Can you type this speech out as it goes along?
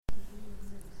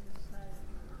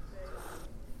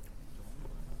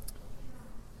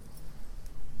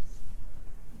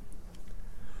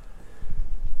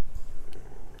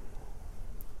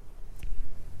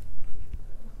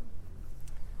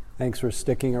Thanks for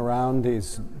sticking around.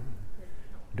 These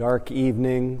dark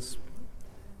evenings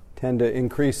tend to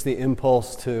increase the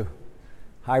impulse to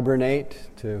hibernate,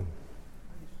 to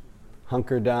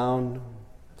hunker down.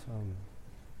 So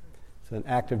it's an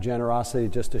act of generosity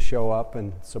just to show up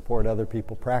and support other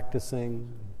people practicing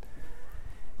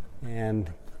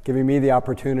and giving me the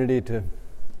opportunity to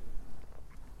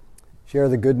share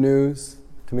the good news.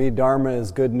 To me, Dharma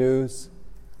is good news.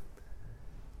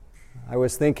 I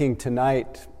was thinking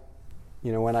tonight,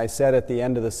 when I said at the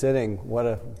end of the sitting, what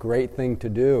a great thing to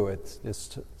do. It's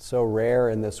just so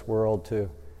rare in this world to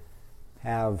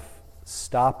have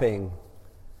stopping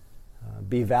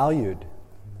be valued.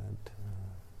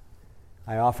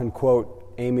 I often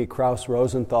quote Amy Krauss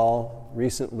Rosenthal,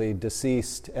 recently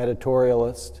deceased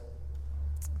editorialist,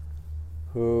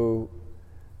 who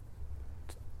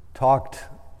talked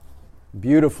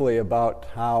beautifully about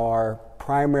how our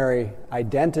primary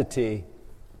identity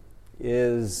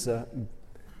is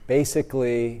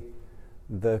basically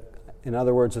in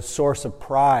other words, a source of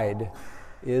pride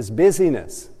is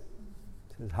busyness.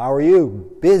 Says, how are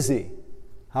you? Busy.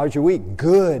 How's your week?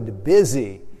 Good.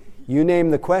 Busy. You name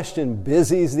the question,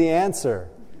 busy's the answer.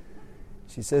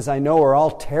 She says, I know we're all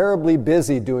terribly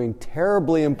busy doing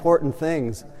terribly important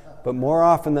things, but more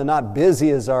often than not,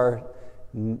 busy is our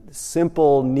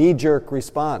simple knee-jerk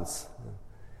response.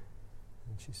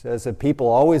 She says, have people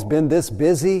always been this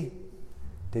busy?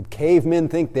 Did cavemen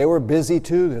think they were busy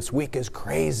too? This week is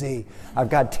crazy. I've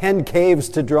got 10 caves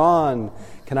to draw on.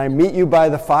 Can I meet you by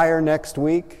the fire next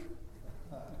week?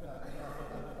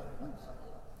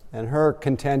 And her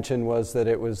contention was that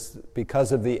it was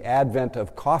because of the advent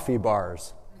of coffee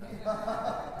bars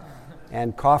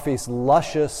and coffee's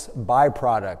luscious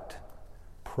byproduct,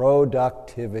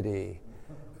 productivity.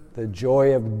 The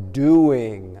joy of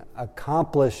doing,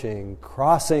 accomplishing,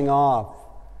 crossing off.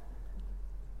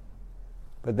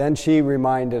 But then she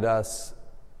reminded us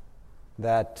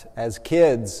that as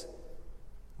kids,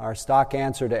 our stock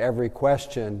answer to every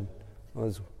question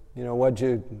was, what'd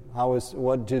you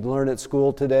learn at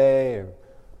school today? Or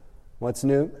what's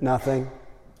new? Nothing.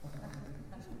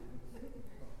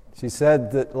 She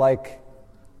said that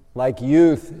like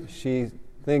youth, she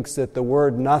thinks that the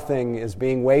word nothing is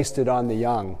being wasted on the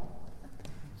young,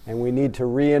 and we need to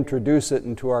reintroduce it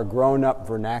into our grown-up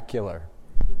vernacular.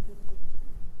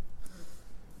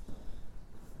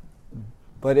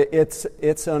 But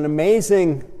it's an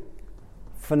amazing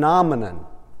phenomenon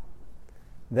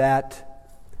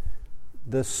that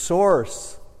the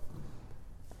source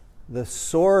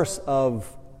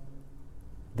of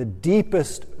the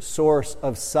deepest source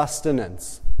of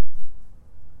sustenance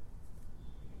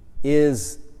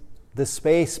is the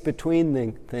space between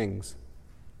the things.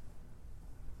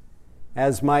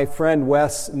 As my friend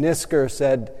Wes Nisker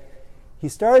said, he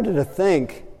started to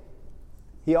think,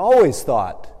 he always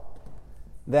thought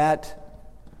that,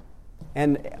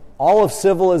 and all of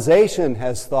civilization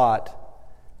has thought,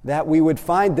 that we would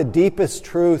find the deepest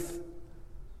truth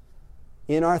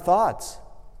in our thoughts.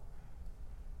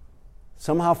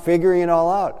 Somehow figuring it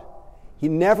all out. He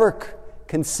never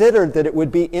considered that it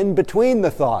would be in between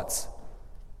the thoughts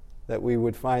that we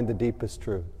would find the deepest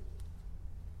truth.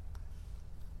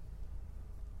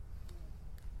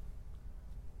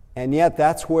 And yet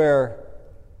that's where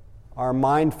our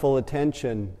mindful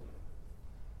attention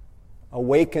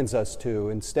awakens us to.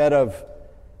 Instead of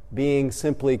being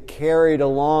simply carried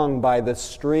along by the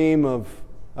stream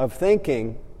of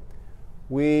thinking,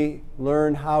 we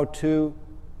learn how to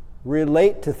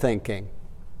relate to thinking,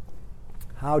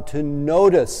 how to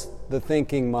notice the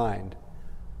thinking mind,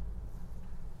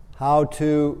 how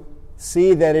to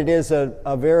see that it is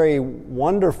a very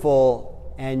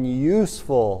wonderful and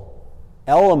useful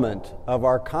element of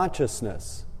our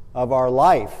consciousness, of our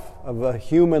life, of a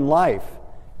human life,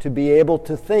 to be able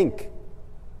to think.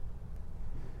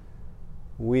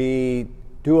 We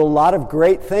do a lot of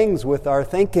great things with our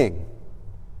thinking.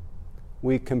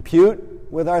 We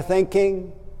compute with our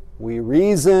thinking, we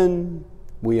reason,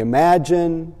 we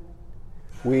imagine,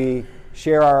 we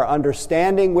share our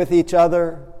understanding with each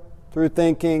other through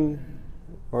thinking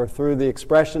or through the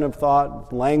expression of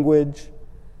thought, language.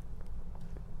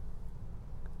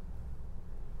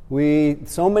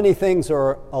 So many things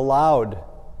are allowed,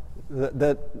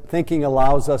 that thinking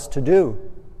allows us to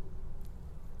do.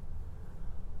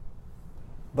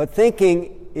 But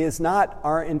thinking is not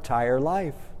our entire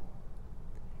life.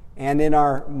 And in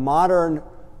our modern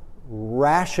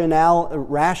rational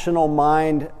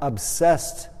mind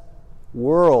obsessed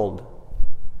world,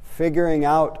 figuring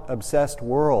out obsessed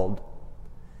world,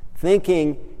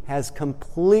 thinking has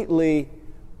completely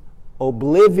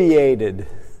obliviated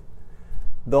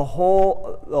the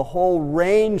whole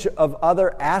range of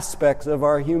other aspects of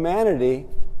our humanity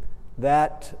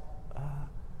that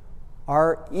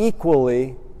are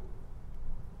equally,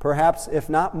 perhaps if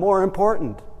not more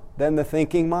important than the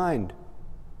thinking mind.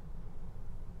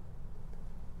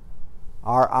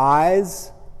 Our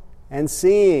eyes and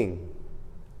seeing,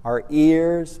 our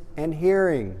ears and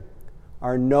hearing,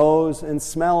 our nose and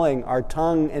smelling, our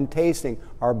tongue and tasting,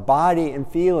 our body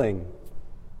and feeling.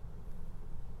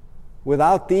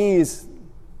 Without these,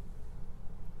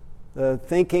 the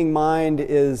thinking mind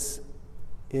is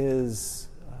in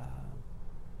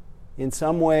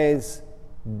some ways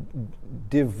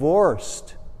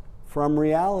divorced from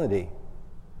reality,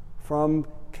 from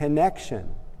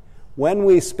connection. When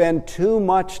we spend too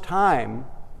much time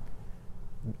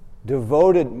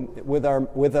devoted with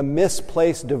a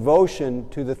misplaced devotion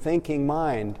to the thinking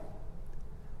mind,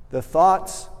 the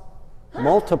thoughts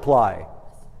multiply.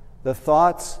 The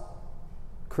thoughts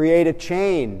create a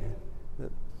chain.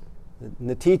 In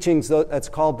the teachings, that's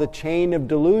called the chain of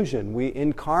delusion. We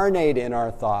incarnate in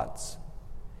our thoughts.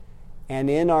 And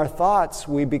in our thoughts,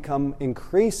 we become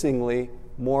increasingly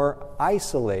more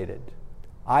isolated.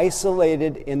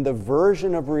 Isolated in the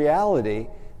version of reality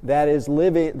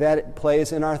that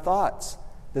plays in our thoughts.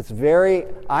 That's very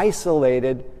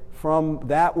isolated from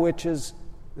that which is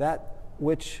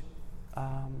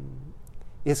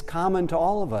common to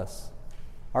all of us.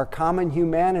 Our common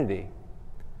humanity,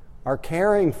 our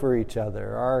caring for each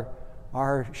other,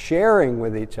 our sharing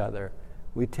with each other.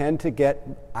 We tend to get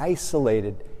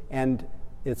isolated, and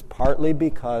it's partly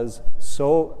because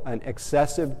an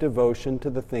excessive devotion to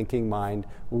the thinking mind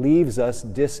leaves us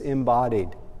disembodied,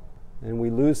 and we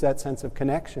lose that sense of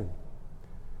connection.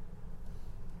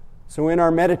 So in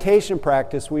our meditation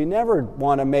practice, we never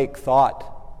want to make thought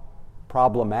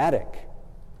problematic.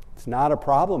 It's not a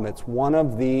problem. It's one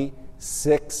of the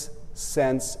 6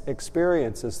 sense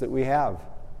experiences that we have.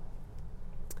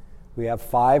 We have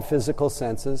 5 physical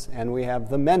senses, and we have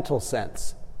the mental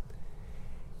sense.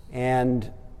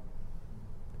 And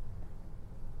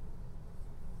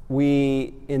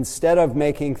we, instead of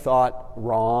making thought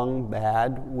wrong,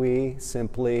 bad, we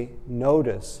simply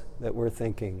notice that we're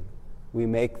thinking. We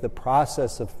make the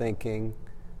process of thinking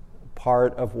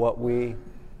part of what we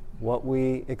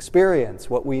experience,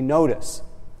 what we notice.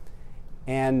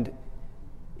 And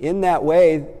in that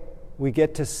way, we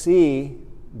get to see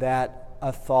that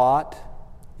a thought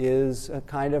is a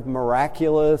kind of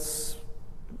miraculous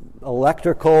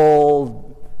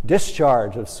electrical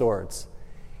discharge of sorts.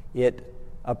 It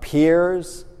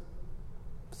appears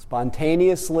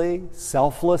spontaneously,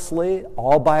 selflessly,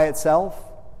 all by itself.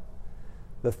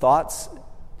 The thoughts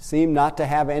seem not to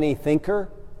have any thinker.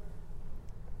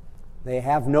 They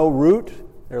have no root.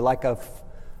 They're like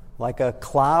a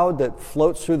cloud that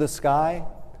floats through the sky.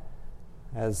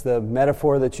 As the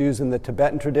metaphor that's used in the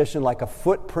Tibetan tradition, like a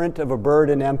footprint of a bird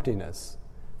in emptiness.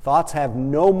 Thoughts have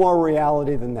no more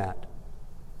reality than that.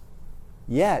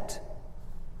 Yet,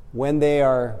 when they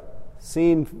are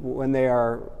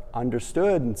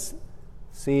understood and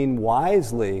seen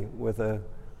wisely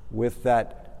with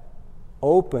that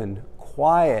open,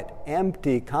 quiet,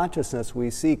 empty consciousness,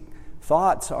 we see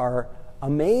thoughts are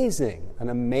amazing, an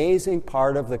amazing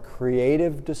part of the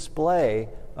creative display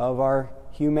of our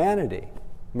humanity.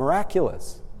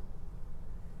 Miraculous.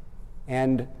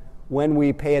 And when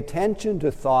we pay attention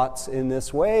to thoughts in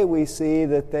this way, we see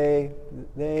that they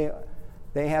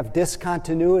have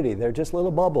discontinuity. They're just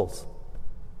little bubbles.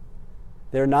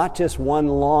 They're not just one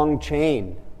long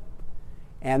chain.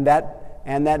 And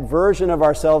that version of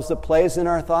ourselves that plays in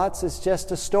our thoughts is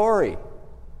just a story.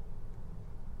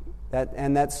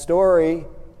 That story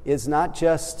is not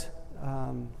just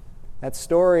that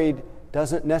story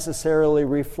doesn't necessarily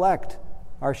reflect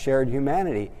our shared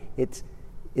humanity. It's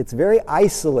very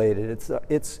isolated.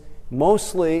 It's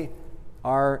mostly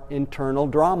our internal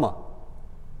drama.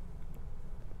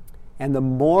 And the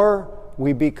more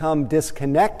we become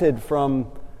disconnected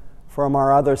from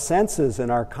our other senses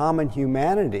and our common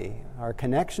humanity, our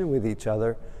connection with each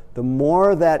other, the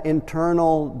more that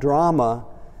internal drama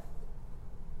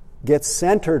gets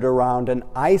centered around an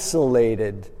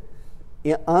isolated,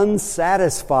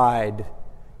 unsatisfied,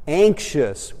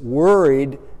 anxious,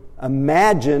 worried,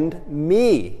 imagined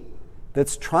me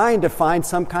that's trying to find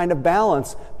some kind of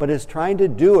balance, but is trying to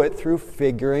do it through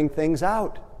figuring things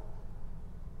out.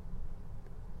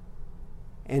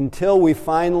 Until we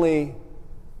finally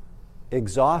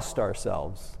exhaust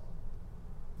ourselves,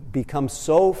 become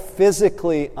so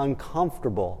physically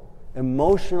uncomfortable,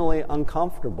 emotionally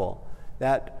uncomfortable,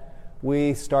 that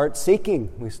we start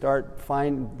seeking, we start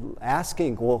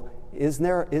asking, well, is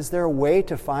there a way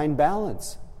to find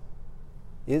balance?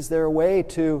 Is there a way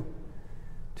to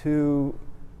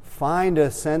find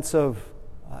a sense of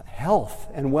health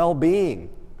and well-being?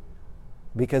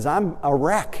 Because I'm a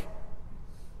wreck.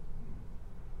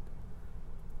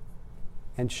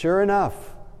 And sure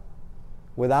enough,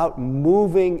 without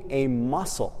moving a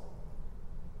muscle,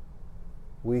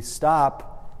 we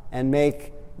stop and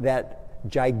make that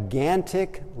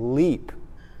gigantic leap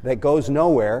that goes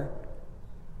nowhere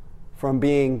from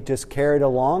being just carried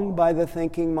along by the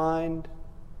thinking mind,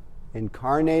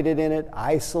 incarnated in it,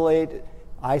 isolated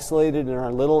in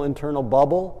our little internal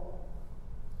bubble,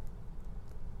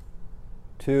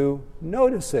 to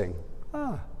noticing,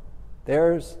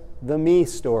 there's the me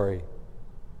story.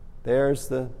 There's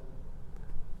the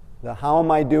how am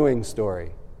I doing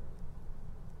story.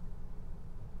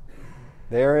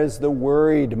 There is the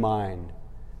worried mind.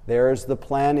 There's the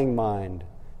planning mind.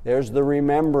 There's the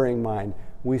remembering mind.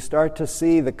 We start to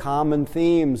see the common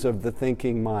themes of the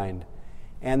thinking mind,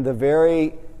 and the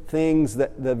very things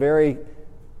the very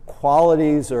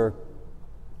qualities or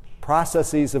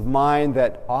processes of mind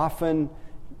that often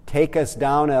take us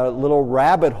down a little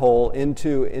rabbit hole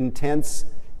into intense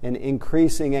and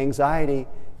increasing anxiety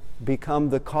become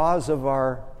the cause of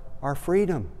our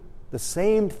freedom. The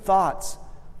same thoughts,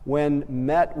 when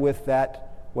met with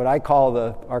that, what I call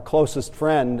our closest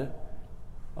friend,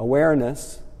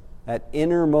 awareness, that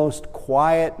innermost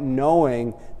quiet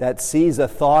knowing that sees a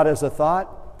thought as a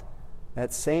thought,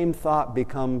 that same thought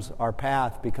becomes our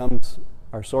path, becomes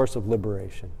our source of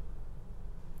liberation,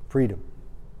 freedom.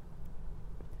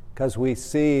 Because we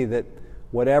see that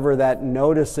whatever that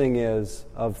noticing is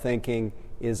of thinking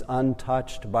is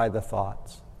untouched by the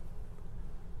thoughts.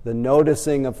 The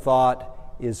noticing of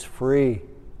thought is free.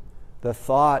 The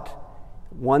thought,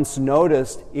 once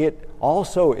noticed, it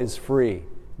also is free.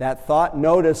 That thought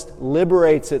noticed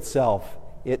liberates itself.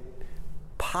 It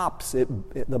pops,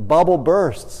 the bubble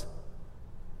bursts.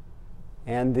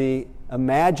 And the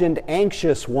imagined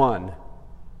anxious one,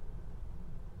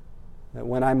 that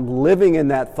when I'm living in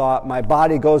that thought, my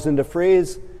body goes into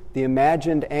freeze. The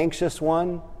imagined anxious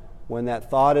one, when that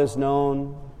thought is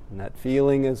known and that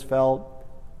feeling is felt,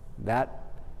 that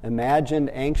imagined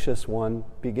anxious one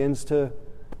begins to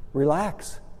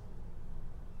relax.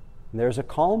 And there's a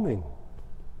calming.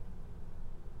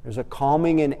 There's a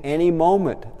calming in any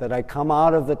moment that I come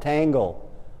out of the tangle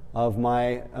of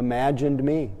my imagined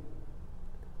me.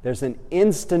 There's an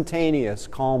instantaneous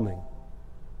calming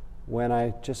when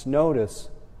I just notice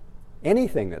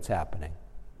anything that's happening.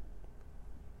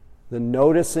 The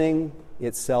noticing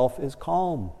itself is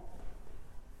calm.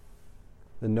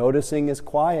 The noticing is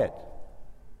quiet.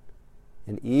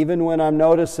 And even when I'm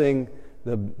noticing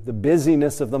the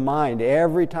busyness of the mind,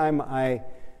 every time I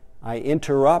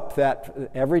interrupt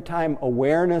that, every time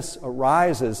awareness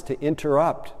arises to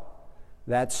interrupt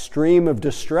that stream of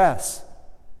distress.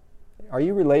 Are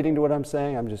you relating to what I'm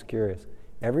saying? I'm just curious.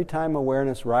 Every time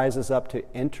awareness rises up to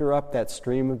interrupt that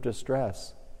stream of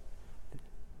distress,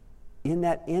 in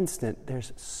that instant,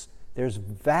 there's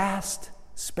vast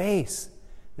space.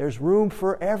 There's room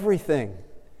for everything.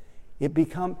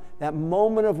 That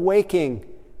moment of waking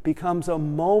becomes a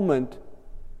moment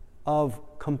of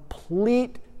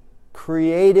complete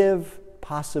creative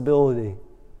possibility.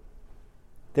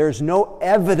 There's no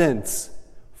evidence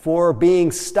for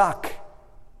being stuck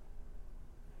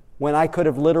when I could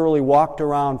have literally walked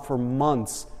around for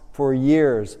months, for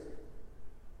years,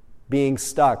 being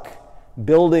stuck,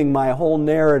 building my whole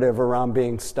narrative around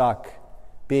being stuck,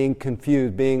 being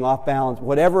confused, being off balance,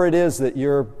 whatever it is that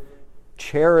your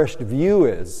cherished view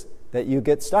is that you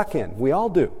get stuck in. We all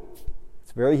do.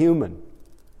 It's very human.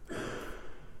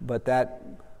 But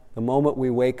the moment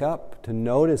we wake up to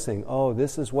noticing,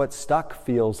 this is what stuck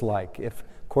feels like. Of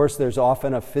course, there's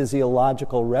often a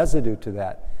physiological residue to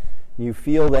that. You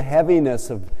feel the heaviness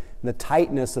of the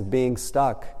tightness of being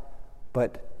stuck,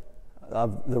 but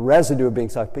of the residue of being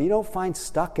stuck. But you don't find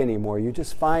stuck anymore. You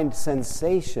just find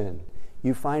sensation.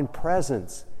 You find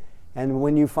presence. And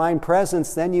when you find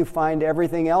presence, then you find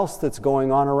everything else that's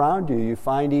going on around you. You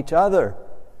find each other.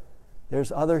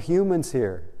 There's other humans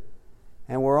here.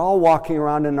 And we're all walking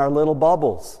around in our little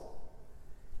bubbles.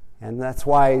 And that's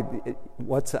why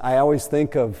I always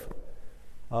think of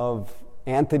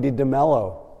Anthony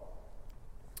DeMello,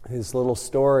 his little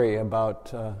story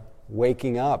about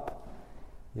waking up,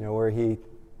 where he,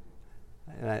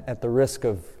 and at the risk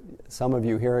of some of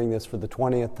you hearing this for the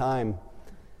 20th time,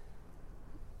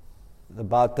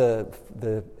 about the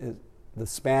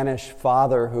Spanish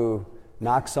father who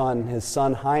knocks on his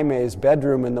son Jaime's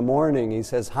bedroom in the morning. He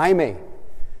says, "Jaime,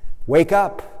 wake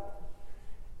up."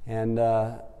 And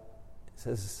he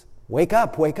says, wake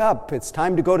up, it's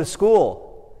time to go to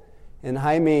school." And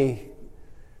Jaime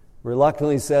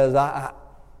reluctantly says, I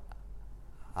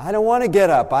don't want to get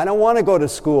up. I don't want to go to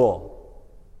school.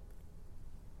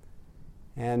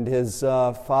 And his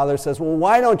father says, well,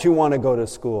 why don't you want to go to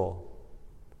school?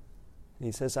 And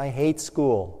he says, I hate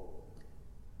school.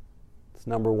 It's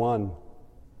number one.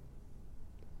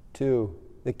 2,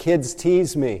 the kids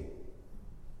tease me.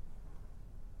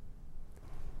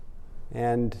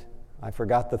 And I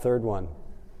forgot the third one.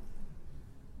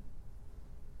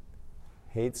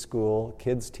 Hate school,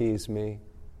 kids tease me.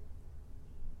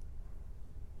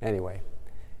 Anyway,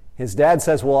 his dad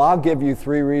says, well, I'll give you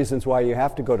 3 reasons why you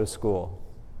have to go to school.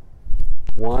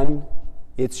 1,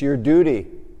 it's your duty.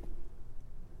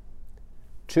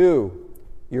 2,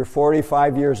 you're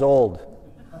 45 years old.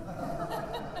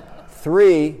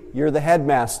 3, you're the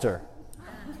headmaster.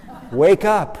 Wake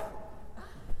up.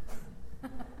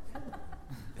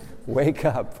 Wake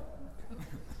up.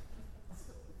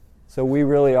 So we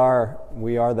really are,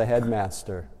 we are the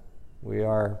headmaster. We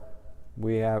are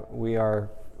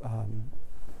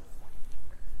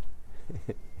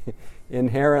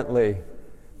inherently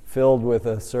filled with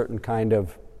a certain kind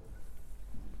of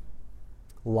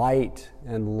light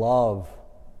and love.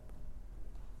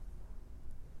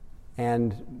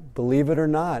 And believe it or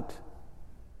not,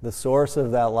 the source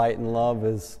of that light and love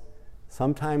is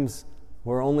sometimes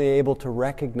we're only able to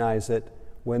recognize it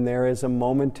when there is a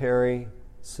momentary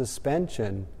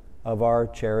suspension of our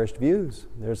cherished views.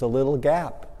 There's a little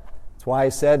gap. That's why I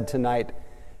said tonight,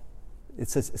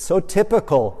 it's so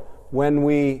typical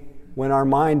when our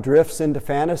mind drifts into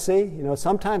fantasy. You know,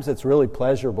 sometimes it's really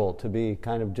pleasurable to be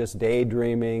kind of just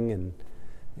daydreaming, and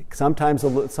sometimes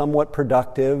somewhat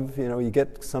productive. You know, you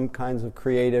get some kinds of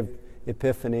creative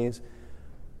epiphanies.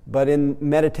 But in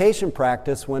meditation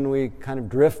practice, when we kind of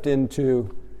drift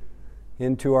into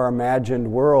our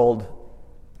imagined world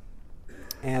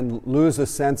and lose a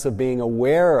sense of being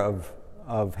aware of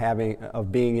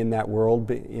being in that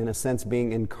world, in a sense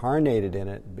being incarnated in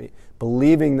it,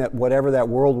 believing that whatever that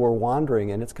world we're wandering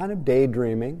in, it's kind of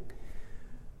daydreaming.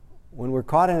 When we're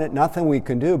caught in it, nothing we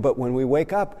can do. But when we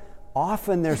wake up,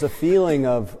 often there's a feeling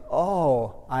of,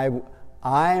 oh,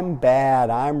 I'm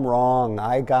bad, I'm wrong,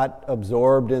 I got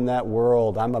absorbed in that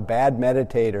world, I'm a bad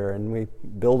meditator, and we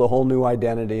build a whole new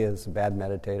identity as a bad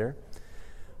meditator.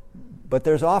 But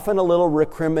there's often a little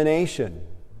recrimination,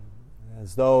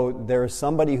 as though there's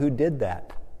somebody who did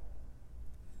that.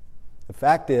 The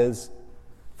fact is,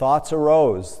 thoughts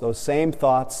arose, those same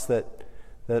thoughts that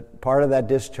part of that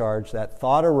discharge, that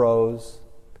thought arose,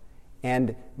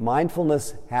 and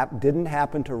mindfulness didn't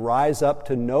happen to rise up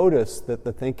to notice that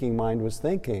the thinking mind was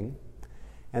thinking.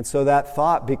 And so that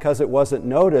thought, because it wasn't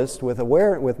noticed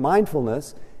with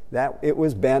mindfulness, that it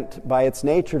was bent by its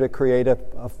nature to create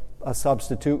a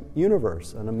substitute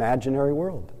universe, an imaginary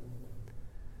world.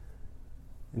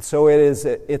 And so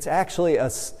it's actually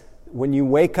when you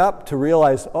wake up to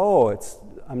realize, oh,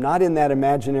 I'm not in that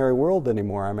imaginary world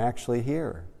anymore, I'm actually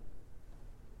here.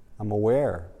 I'm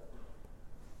aware.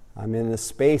 I'm in the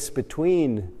space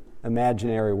between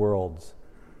imaginary worlds.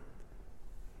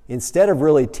 Instead of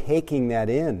really taking that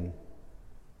in,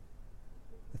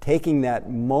 taking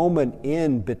that moment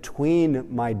in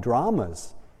between my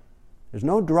dramas, there's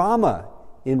no drama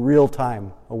in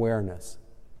real-time awareness.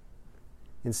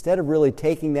 Instead of really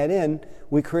taking that in,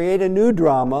 we create a new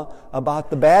drama about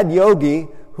the bad yogi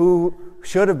who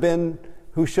shouldn't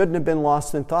have been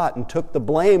lost in thought and took the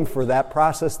blame for that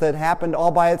process that happened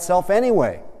all by itself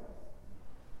anyway.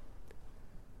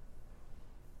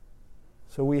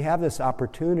 So we have this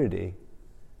opportunity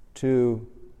to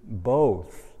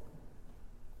both,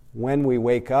 when we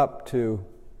wake up to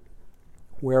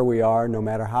where we are, no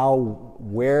matter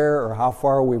where or how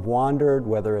far we've wandered,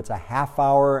 whether it's a half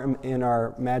hour in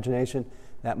our imagination,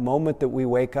 that moment that we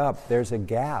wake up, there's a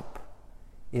gap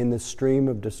in the stream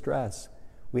of distress.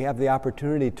 We have the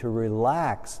opportunity to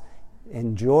relax,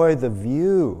 enjoy the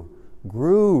view,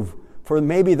 groove for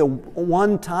maybe the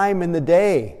one time in the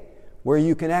day where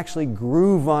you can actually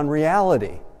groove on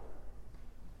reality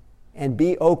and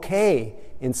be okay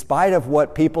in spite of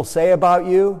what people say about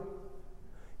you,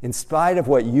 in spite of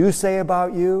what you say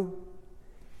about you,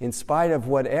 in spite of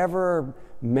whatever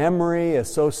memory,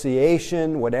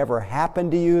 association, whatever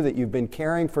happened to you that you've been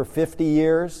carrying for 50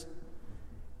 years,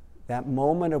 that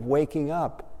moment of waking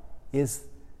up it's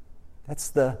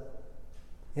the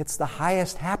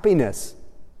highest happiness.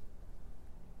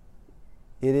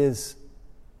 It's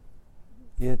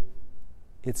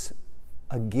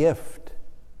a gift,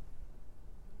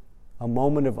 a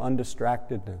moment of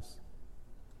undistractedness.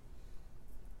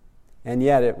 And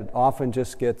yet it often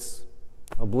just gets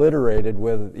obliterated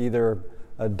with either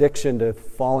addiction to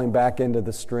falling back into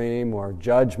the stream or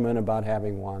judgment about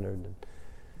having wandered.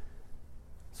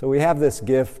 So we have this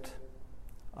gift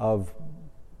of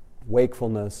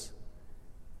wakefulness,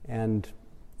 and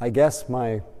I guess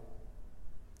my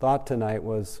thought tonight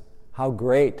was how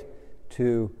great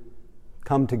to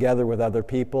come together with other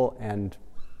people and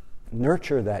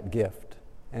nurture that gift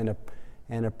and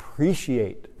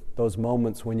appreciate those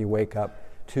moments when you wake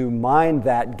up, to mind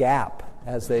that gap,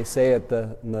 as they say in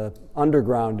the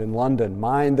underground in London,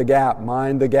 mind the gap,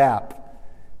 mind the gap.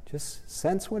 Just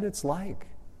sense what it's like.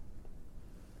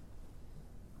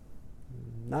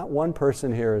 Not one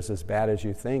person here is as bad as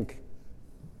you think,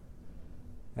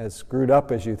 as screwed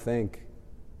up as you think.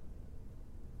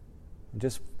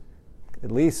 Just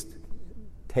at least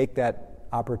take that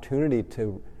opportunity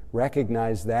to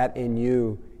recognize that in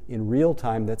you in real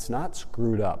time that's not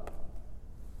screwed up.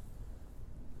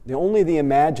 Only the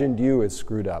imagined you is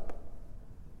screwed up.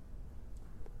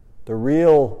 The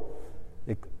real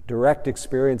direct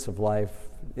experience of life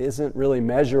isn't really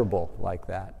measurable like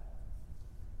that.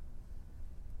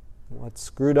 What's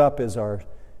screwed up is our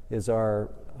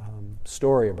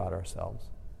story about ourselves.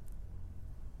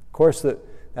 Of course,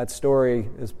 that story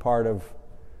is part of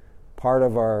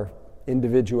our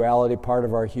individuality, part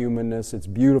of our humanness. It's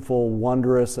beautiful,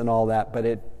 wondrous, and all that, but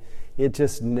it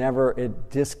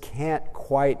just can't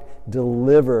quite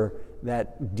deliver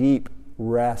that deep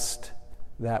rest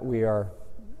that we are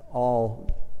all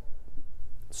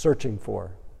searching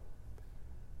for.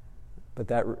 But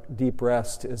that deep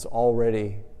rest is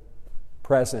already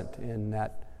present in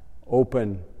that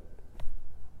open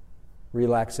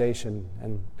relaxation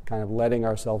and kind of letting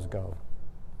ourselves go.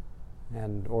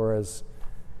 Or as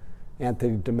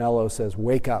Anthony DeMello says,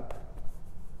 wake up.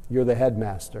 You're the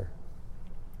headmaster.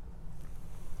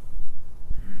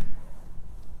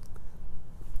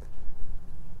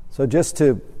 So just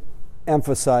to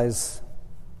emphasize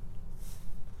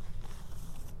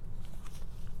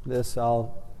this,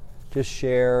 I'll just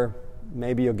share,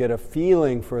 maybe you'll get a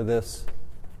feeling for this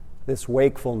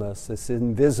wakefulness, this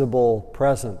invisible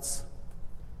presence,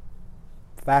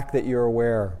 fact that you're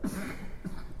aware.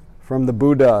 From the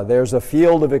Buddha, there's a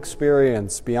field of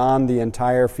experience beyond the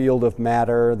entire field of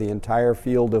matter, the entire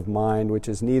field of mind, which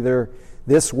is neither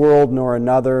this world nor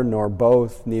another, nor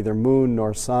both, neither moon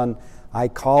nor sun. I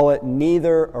call it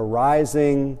neither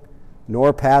arising,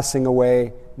 nor passing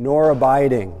away, nor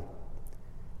abiding,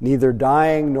 neither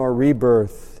dying nor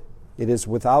rebirth. It is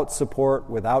without support,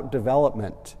 without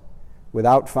development,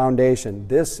 without foundation.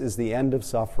 This is the end of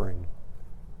suffering.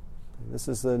 This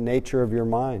is the nature of your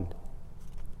mind.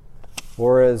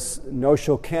 Or as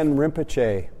Nosho Ken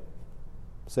Rinpoche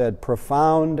said,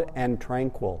 profound and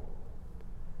tranquil,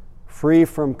 free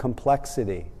from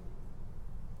complexity,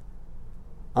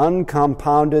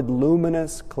 uncompounded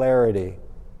luminous clarity,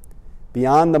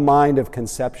 beyond the mind of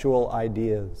conceptual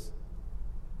ideas.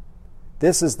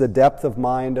 This is the depth of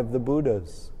mind of the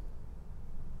Buddhas.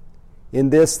 In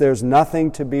this, there's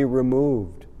nothing to be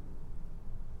removed,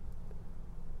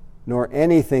 nor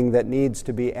anything that needs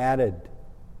to be added.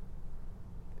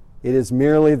 It is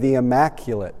merely the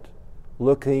immaculate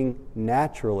looking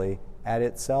naturally at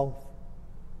itself.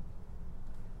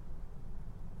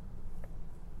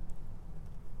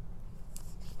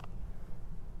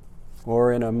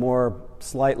 Or in a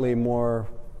slightly more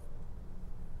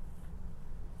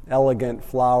elegant,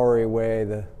 flowery way,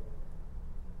 the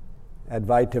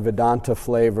Advaita Vedanta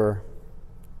flavor.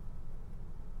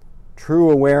 True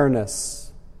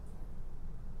awareness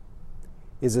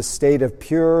is a state of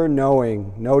pure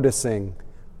knowing, noticing,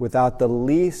 without the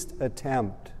least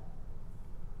attempt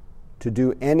to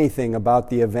do anything about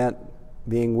the event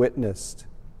being witnessed.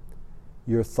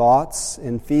 Your thoughts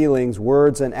and feelings,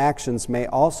 words and actions may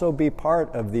also be part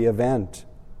of the event.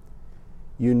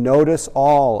 You notice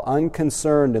all,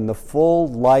 unconcerned in the full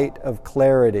light of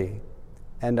clarity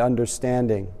and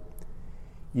understanding.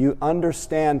 You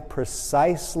understand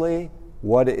precisely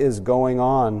what is going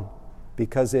on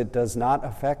because it does not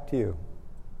affect you.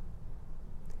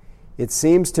 It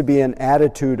seems to be an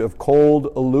attitude of cold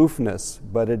aloofness,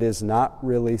 but it is not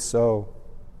really so.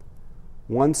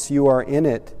 Once you are in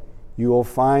it, you will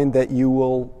find that you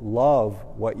will love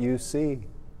what you see,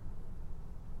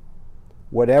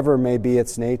 whatever may be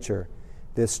its nature.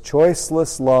 This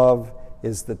choiceless love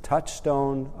is the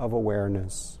touchstone of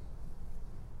awareness.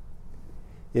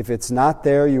 If it's not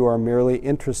there, you are merely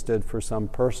interested for some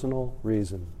personal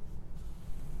reason.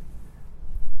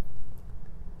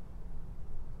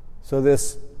 So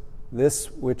this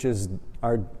which is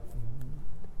our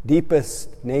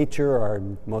deepest nature, our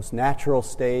most natural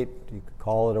state, you could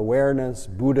call it awareness,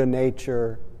 Buddha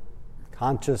nature,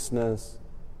 consciousness,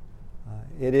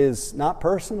 it is not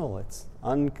personal. It's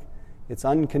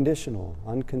unconditional,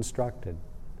 unconstructed.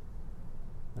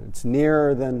 It's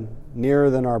nearer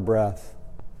than our breath.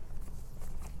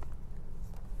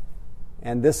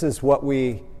 And this is what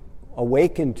we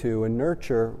awaken to and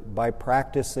nurture by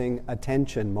practicing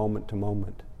attention moment to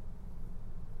moment.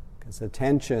 Because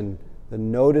attention, the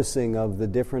noticing of the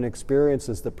different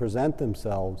experiences that present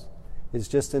themselves, is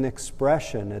just an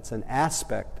expression, it's an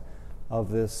aspect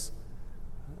of this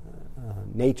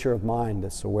nature of mind,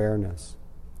 this awareness.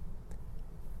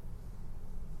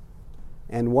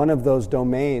 And one of those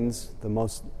domains, the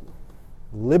most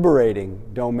liberating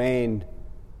domain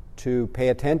to pay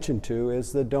attention to,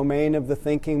 is the domain of the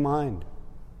thinking mind,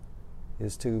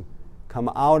 is to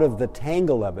come out of the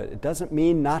tangle of it. It doesn't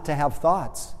mean not to have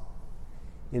thoughts.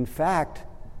 In fact,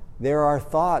 there are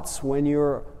thoughts when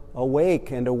you're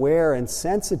awake and aware and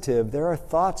sensitive, there are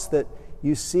thoughts that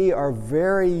you see are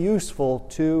very useful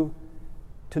to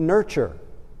nurture.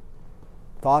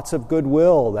 Thoughts of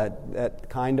goodwill, that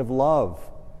kind of love.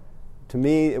 To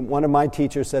me, one of my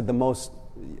teachers said the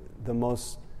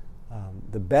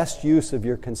best use of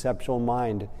your conceptual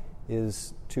mind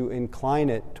is to incline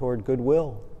it toward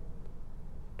goodwill,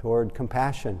 toward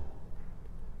compassion,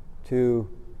 to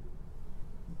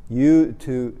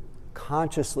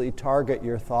consciously target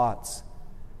your thoughts,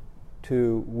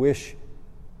 to wish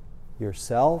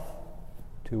yourself,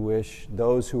 to wish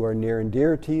those who are near and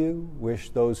dear to you, wish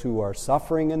those who are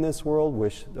suffering in this world,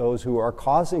 wish those who are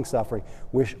causing suffering,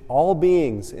 wish all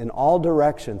beings in all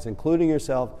directions, including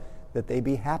yourself, that they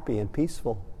be happy and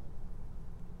peaceful.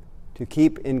 To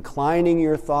keep inclining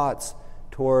your thoughts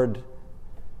toward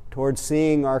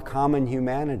seeing our common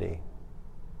humanity.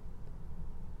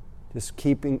 Just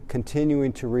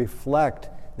continuing to reflect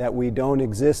that we don't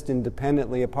exist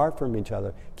independently apart from each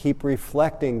other. Keep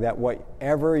reflecting that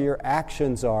whatever your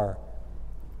actions are,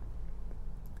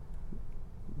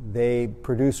 they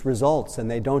produce results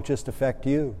and they don't just affect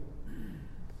you.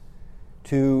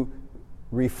 To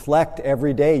reflect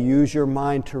every day, use your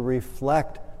mind to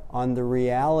reflect on the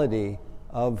reality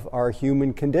of our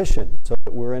human condition so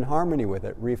that we're in harmony with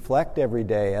it. Reflect every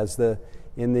day,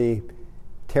 in the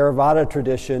Theravada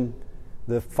tradition,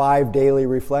 the 5 daily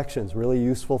reflections, really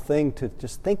useful thing to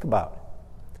just think about.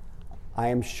 I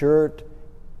am sure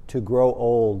to grow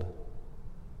old.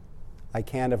 I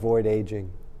can't avoid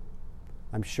aging.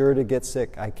 I'm sure to get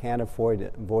sick. I can't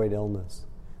avoid illness.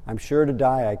 I'm sure to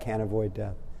die. I can't avoid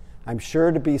death. I'm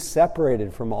sure to be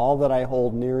separated from all that I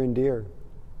hold near and dear.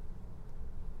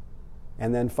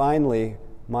 And then finally,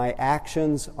 my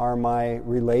actions are my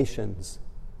relations.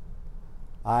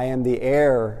 I am the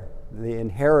heir, the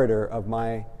inheritor of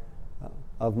my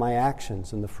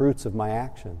actions and the fruits of my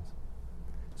actions.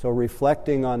 So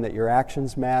reflecting on that your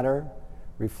actions matter,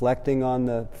 reflecting on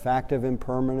the fact of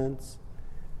impermanence,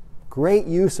 great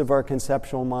use of our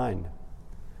conceptual mind.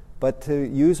 But to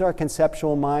use our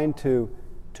conceptual mind to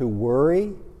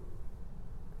worry,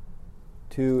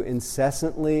 to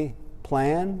incessantly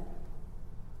plan,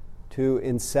 to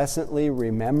incessantly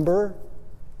remember,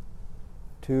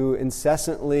 to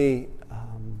incessantly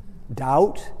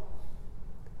doubt,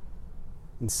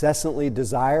 incessantly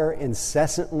desire,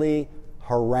 incessantly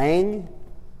harangue,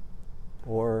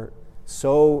 or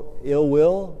sow ill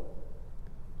will,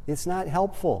 it's not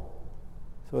helpful.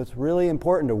 So it's really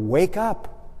important to wake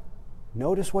up.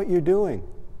 Notice what you're doing.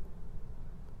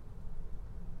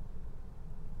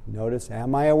 Notice,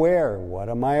 am I aware? What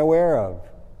am I aware of?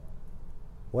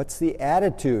 What's the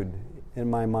attitude in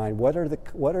my mind?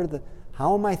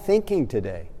 How am I thinking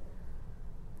today?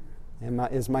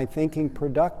 Is my thinking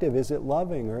productive? Is it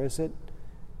loving, or is it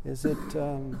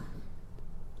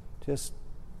just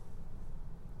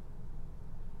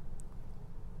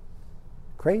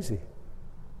crazy?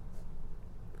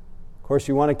 Of course,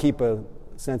 you want to keep a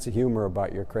sense of humor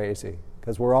about your crazy,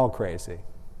 because we're all crazy.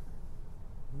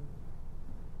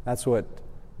 That's what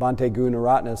Bhante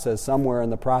Gunaratna says. Somewhere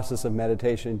in the process of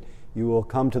meditation, you will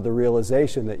come to the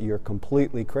realization that you're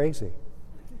completely crazy.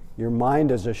 Your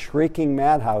mind is a shrieking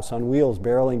madhouse on wheels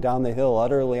barreling down the hill,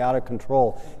 utterly out of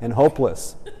control and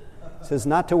hopeless. He says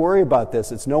not to worry about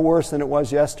this. It's no worse than it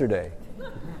was yesterday.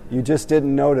 You just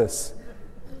didn't notice.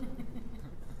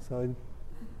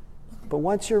 But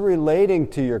once you're relating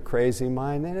to your crazy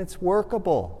mind, then it's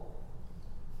workable.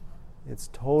 It's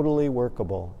totally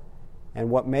workable. And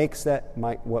what makes it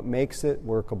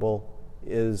workable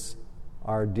is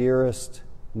our nearest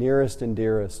and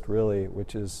dearest, really,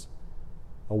 which is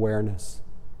awareness,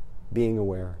 being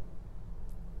aware.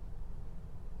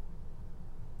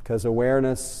 Because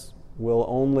awareness will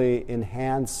only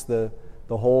enhance the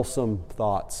wholesome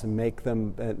thoughts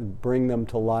and bring them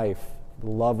to life, the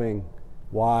loving,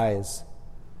 wise.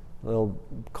 It'll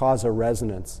cause a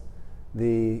resonance.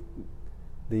 The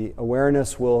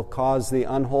awareness will cause the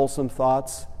unwholesome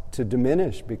thoughts to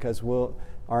diminish because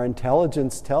our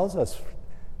intelligence tells us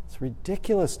it's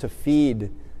ridiculous to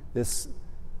feed this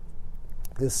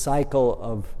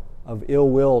cycle of ill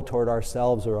will toward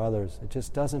ourselves or others. It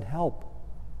just doesn't help.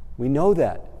 We know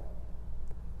that.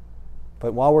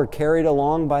 But while we're carried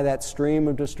along by that stream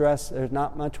of distress, there's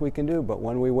not much we can do. But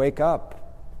when we wake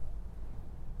up,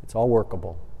 it's all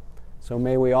workable. So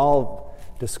may we all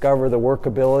discover the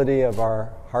workability of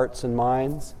our hearts and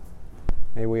minds.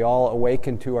 May we all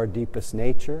awaken to our deepest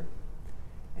nature.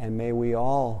 And may we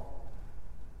all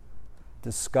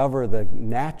discover the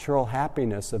natural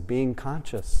happiness of being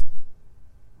conscious.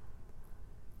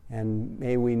 And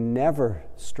may we never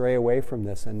stray away from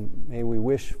this. And may we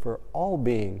wish for all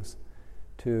beings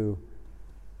to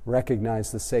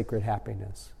recognize the sacred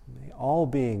happiness. May all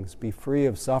beings be free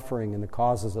of suffering and the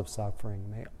causes of suffering.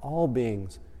 May all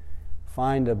beings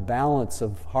find a balance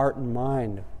of heart and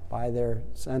mind by their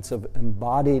sense of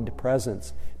embodied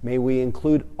presence. May we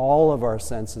include all of our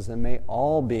senses, and may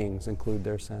all beings include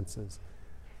their senses,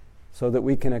 so that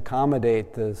we can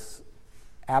accommodate this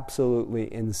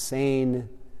absolutely insane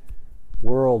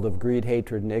world of greed,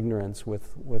 hatred, and ignorance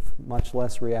with much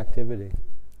less reactivity.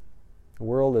 The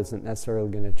world isn't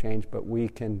necessarily going to change, but we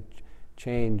can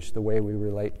change the way we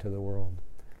relate to the world.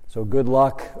 So good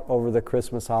luck over the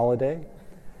Christmas holiday.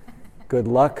 Good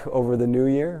luck over the New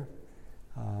Year.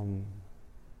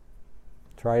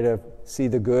 Try to see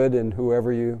the good in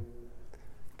whoever you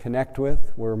connect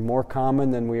with. We're more common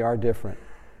than we are different.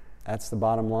 That's the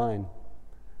bottom line.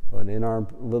 But in our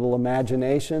little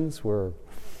imaginations,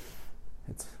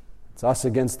 it's us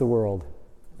against the world.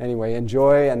 Anyway,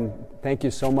 enjoy, and thank you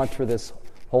so much for this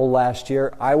whole last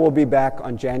year. I will be back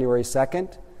on January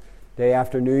 2nd, day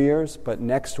after New Year's, but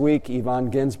next week, Yvonne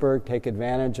Ginsburg, take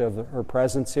advantage of her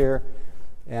presence here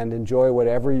and enjoy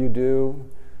whatever you do,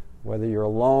 whether you're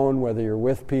alone, whether you're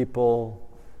with people,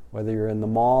 whether you're in the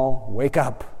mall. Wake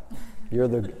up. You're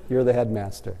the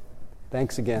headmaster.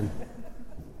 Thanks again.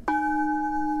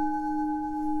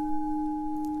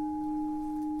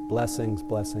 Blessings,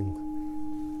 blessings.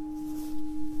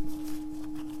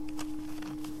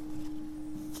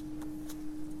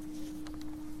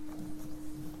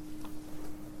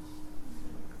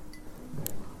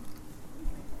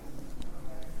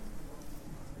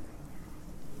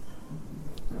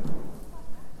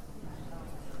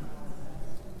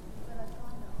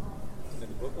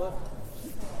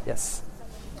 Yes.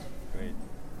 Great.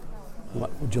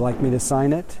 Would you like me to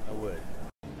sign it?